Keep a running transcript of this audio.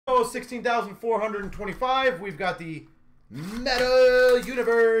16,425. We've got the Meta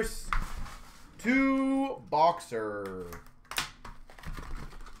Universe 2 boxer.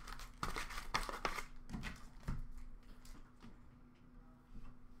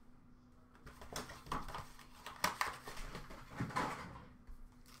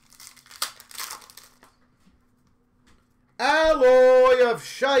 Alloy of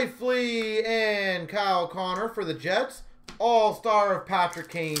Shifley and Kyle Connor for the Jets. All-Star of Patrick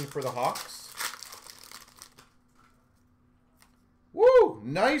Kane for the Hawks. Woo!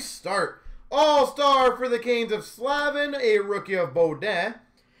 Nice start. All-Star for the Canes of Slavin, a rookie of Baudin.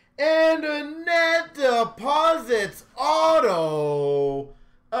 And a net deposits auto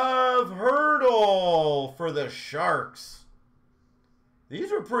of Hurdle for the Sharks.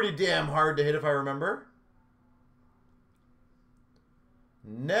 These were pretty damn hard to hit if I remember.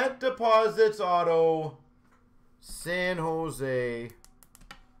 Net deposits auto, San Jose.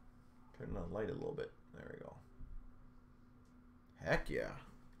 Turn the light a little bit. There we go. Heck yeah.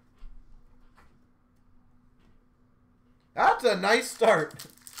 That's a nice start.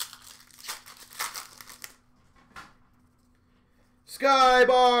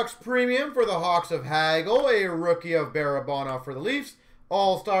 Skybox Premium for the Hawks of Hagel, a rookie of Barabona for the Leafs.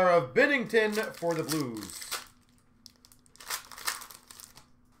 All-Star of Binnington for the Blues.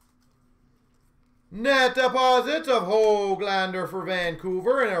 Net deposits of Höglander for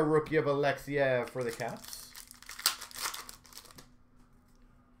Vancouver and a rookie of Alexiev for the Caps.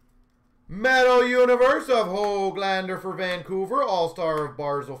 Metal Universe of Höglander for Vancouver. All-Star of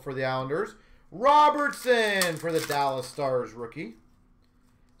Barzal for the Islanders. Robertson for the Dallas Stars rookie.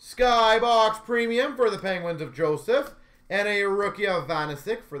 Skybox Premium for the Penguins of Joseph. And a rookie of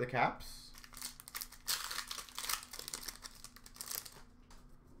Vanisic for the Caps.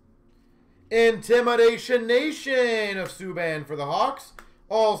 Intimidation Nation of Subban for the Hawks.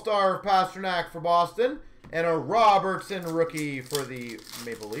 All-Star of Pasternak for Boston. And a Robertson rookie for the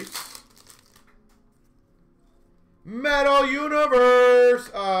Maple Leafs. Metal Universe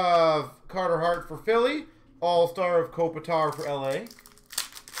of Carter Hart for Philly. All-Star of Kopitar for LA.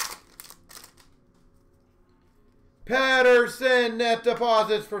 Patterson net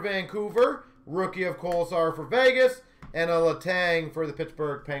deposits for Vancouver. Rookie of Kolesar for Vegas. And a Letang for the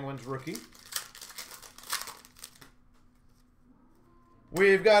Pittsburgh Penguins rookie.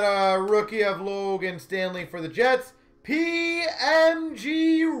 We've got a rookie of Logan Stanley for the Jets.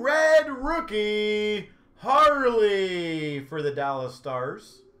 PMG Red rookie Harley for the Dallas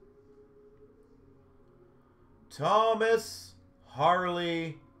Stars. Thomas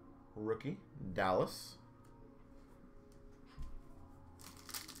Harley rookie, Dallas.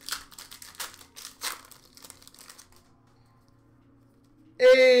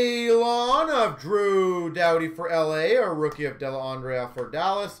 Elon of Drew Doughty for LA, a rookie of Della Andrea for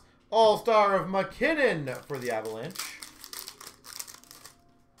Dallas. All-Star of McKinnon for the Avalanche.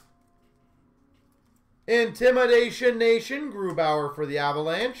 Intimidation Nation, Grubauer for the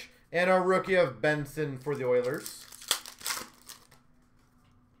Avalanche. And a rookie of Benson for the Oilers.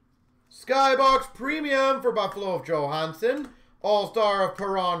 Skybox Premium for Buffalo of Johansson. All-Star of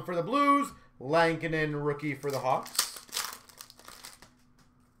Perron for the Blues. Lankinen rookie for the Hawks.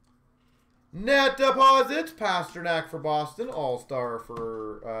 Net deposits, Pasternak for Boston. All-Star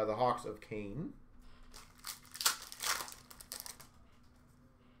for the Hawks of Kane.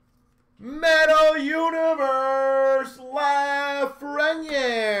 Metal Universe, Lafreniere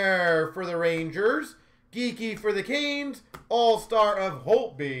for the Rangers. Geeky for the Canes. All-Star of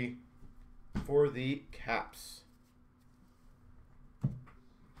Holtby for the Caps.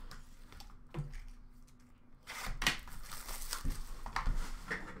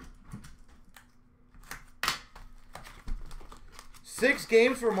 Six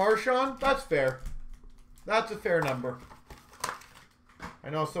games for Marchand? That's fair. That's a fair number.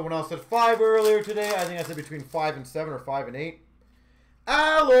 I know someone else said 5 earlier today. I think I said between 5 and 7 or 5 and 8.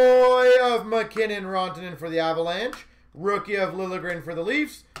 Alloy of McKinnon Rantanen for the Avalanche. Rookie of Liljegren for the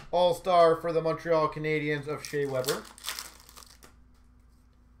Leafs. All-Star for the Montreal Canadiens of Shea Weber.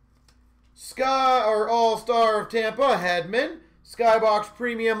 All-Star of Tampa, Hedman. Skybox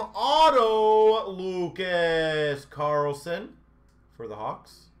Premium Auto, Lucas Carlson for the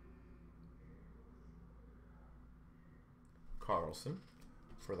Hawks. Carlson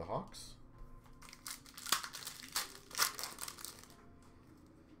for the Hawks.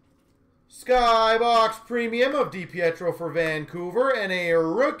 Skybox Premium of DiPietro for Vancouver. And a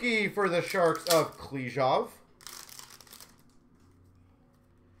rookie for the Sharks of Klejov.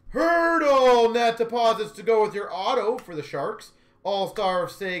 Hurdle net deposits to go with your auto for the Sharks. All-Star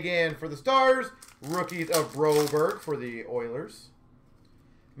of Sagan for the Stars. Rookies of Broberg for the Oilers.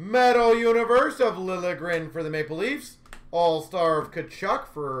 Metal Universe of Liljegren for the Maple Leafs. All-Star of Tkachuk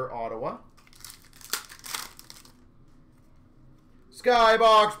for Ottawa.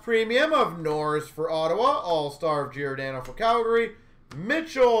 Skybox Premium of Norris for Ottawa. All-Star of Giordano for Calgary.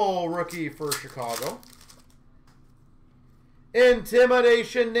 Mitchell, rookie for Chicago.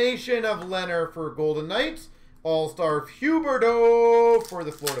 Intimidation Nation of Leonard for Golden Knights. All-Star of Huberdeau for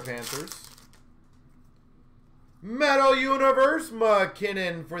the Florida Panthers. Metal Universe,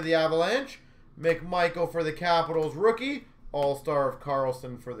 McKinnon for the Avalanche. McMichael for the Capitals, rookie. All-Star of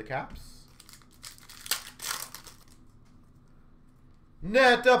Carlson for the Caps.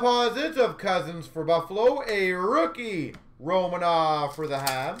 Net Deposits of Cousins for Buffalo. A rookie, Romanov for the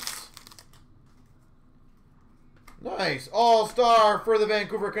Habs. Nice. All-Star for the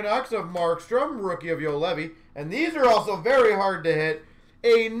Vancouver Canucks of Markstrom, rookie of Juolevi. And these are also very hard to hit.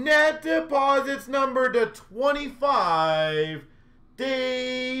 A Net Deposits number to 25,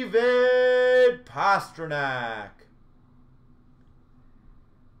 David Pastrnak.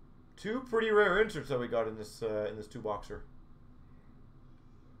 Two pretty rare inserts that we got in this two-boxer.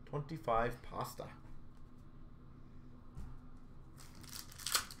 25 Pasta.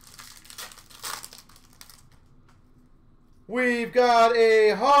 We've got a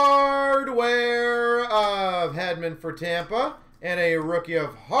hardware of Hedman for Tampa and a rookie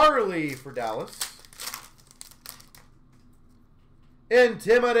of Harley for Dallas.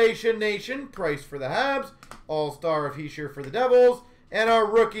 Intimidation Nation, Price for the Habs. All-Star of Hischier for the Devils. And our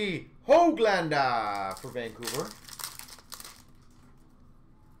rookie, Höglander for Vancouver.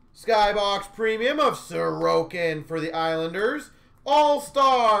 Skybox Premium of Sorokin for the Islanders.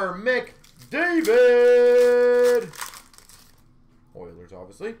 All-Star McDavid. Oilers,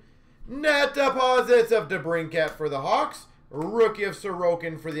 obviously. Net Deposits of DeBrincat for the Hawks. Rookie of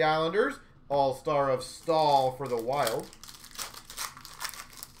Sorokin for the Islanders. All-Star of Stahl for the Wild.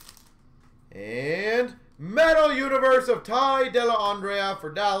 And Metal Universe of Ty Dellandrea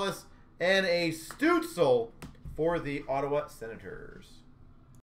for Dallas. And a Stützle for the Ottawa Senators.